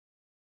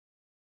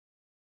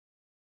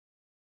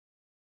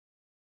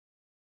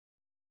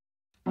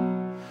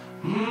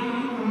I'm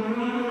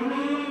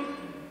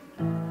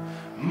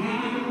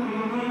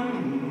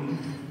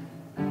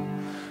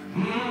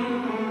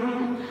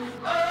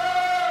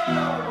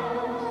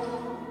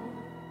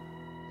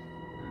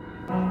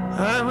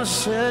a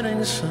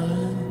setting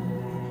sun,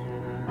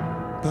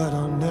 but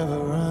I'll never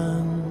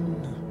run.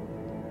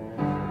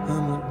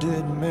 I'm a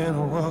dead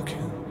man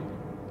walking.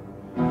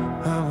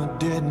 I'm a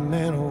dead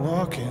man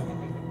walking.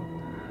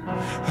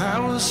 I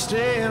will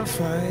stay and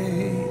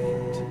fight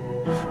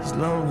as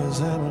long as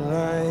I'm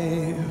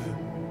alive.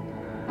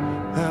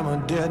 I'm a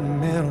dead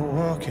man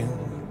walking.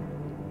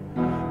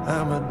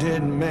 I'm a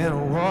dead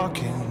man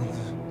walking.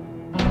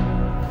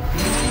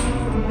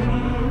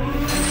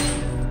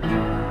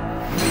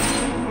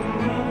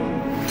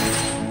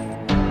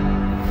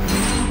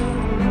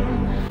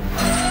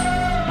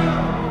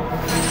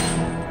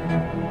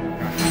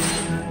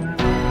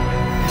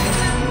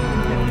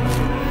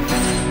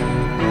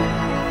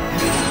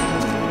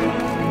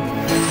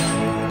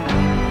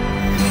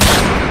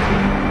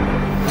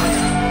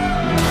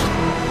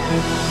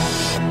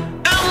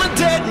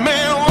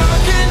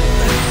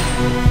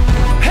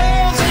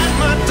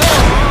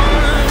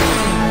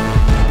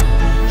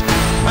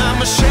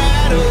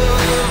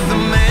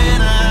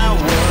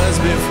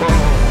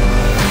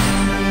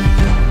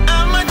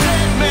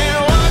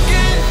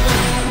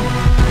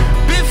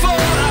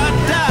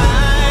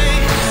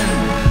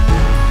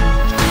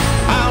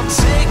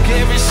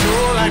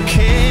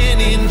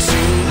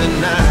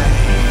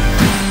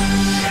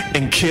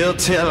 Kill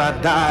till I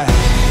die.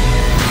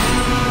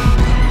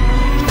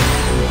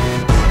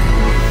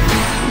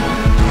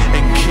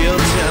 And kill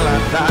till I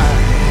die.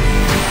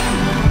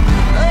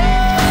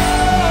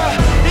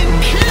 Oh,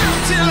 and kill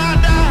till I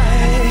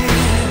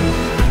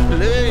die.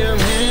 Lay him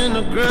in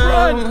the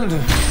ground.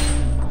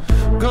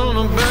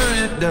 Gonna burn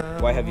it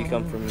down. Why have you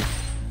come for me?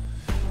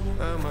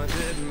 I'm a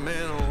dead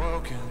man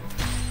walking.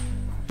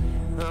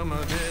 I'm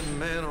a dead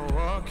man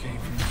walking.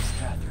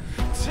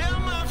 Till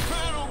my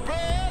final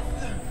breath.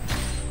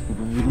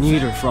 We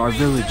need her for our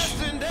village.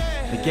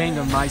 The gang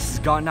of mice has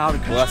gotten out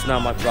of control. Well, that's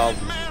not my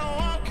problem.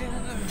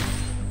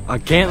 I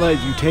can't let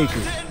you take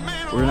her.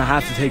 We're gonna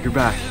have to take her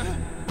back.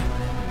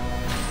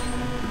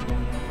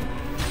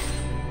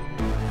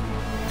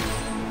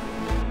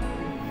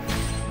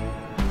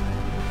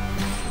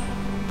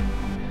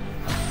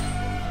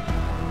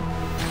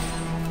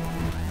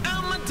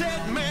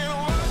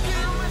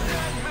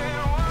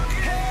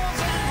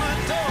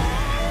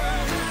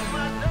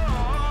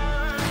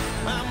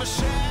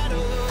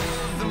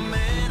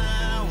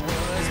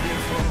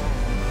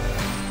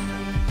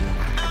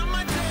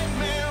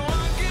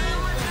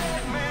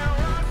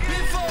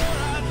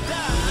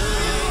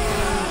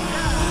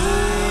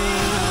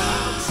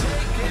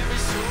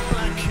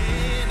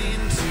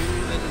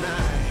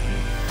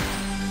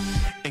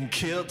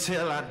 Kill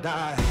till I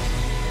die.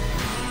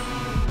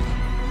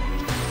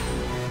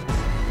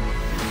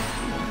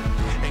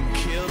 And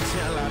kill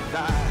till I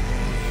die.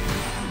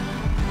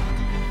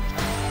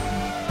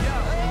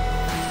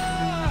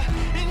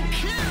 And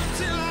kill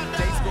till I die.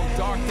 Days grow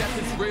dark, death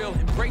is real.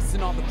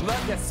 Embracing all the blood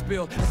that's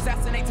spilled.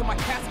 Assassinate till my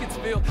casket's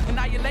filled.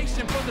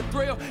 Annihilation for the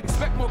thrill.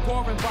 Expect more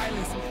gore and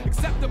violence.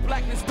 Accept the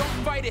blackness,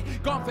 don't fight it.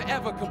 Gone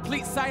forever,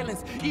 complete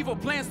silence. Evil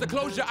plans to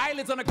close your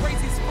eyelids on a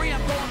crazy spree.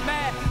 I'm going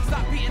mad.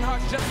 Stop beating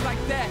hearts just like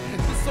that.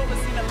 This soul has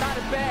seen a lot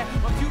of bad.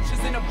 My future's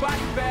in a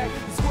body bag.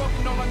 This world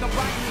can no longer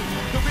bite me.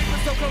 The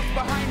reaper's so close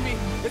behind me.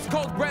 Its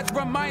cold breath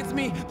reminds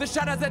me. The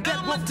shadows of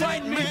death won't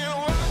find me.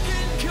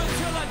 Kill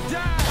till I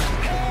die.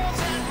 Hell's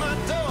at my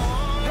door.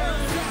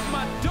 Hell's at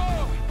my door.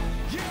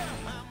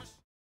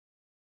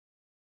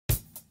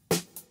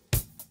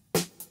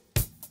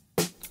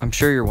 I'm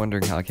sure you're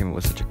wondering how I came up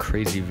with such a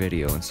crazy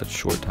video in such a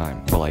short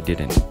time. Well, I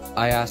didn't.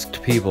 I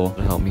asked people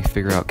to help me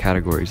figure out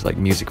categories like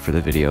music for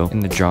the video, in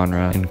the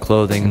genre, in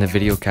clothing, in the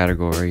video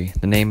category,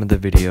 the name of the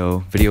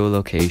video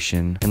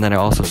location, and then I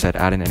also said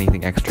add in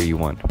anything extra you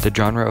want. The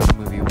genre of the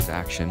movie was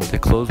action, the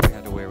clothes we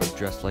had to wear was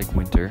dressed like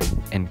winter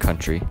and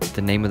country,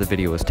 the name of the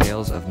video was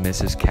Tales of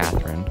Misses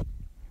CAThrine.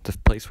 The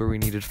place where we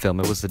needed to film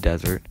it was the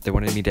desert. They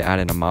wanted me to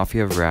add in a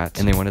mafia of rats,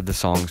 and they wanted the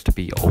songs to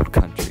be old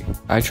country.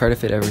 I try to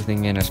fit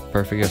everything in as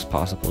perfect as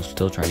possible,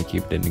 still trying to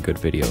keep it in a good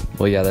video.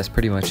 Well, yeah, that's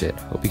pretty much it.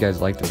 Hope you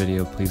guys liked the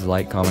video. Please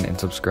like, comment, and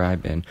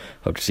subscribe, and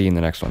hope to see you in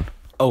the next one.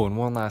 Oh, and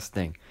one last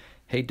thing.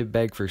 Hate to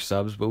beg for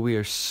subs, but we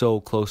are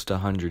so close to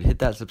 100. Hit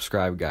that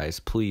subscribe, guys.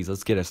 Please,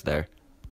 let's get us there.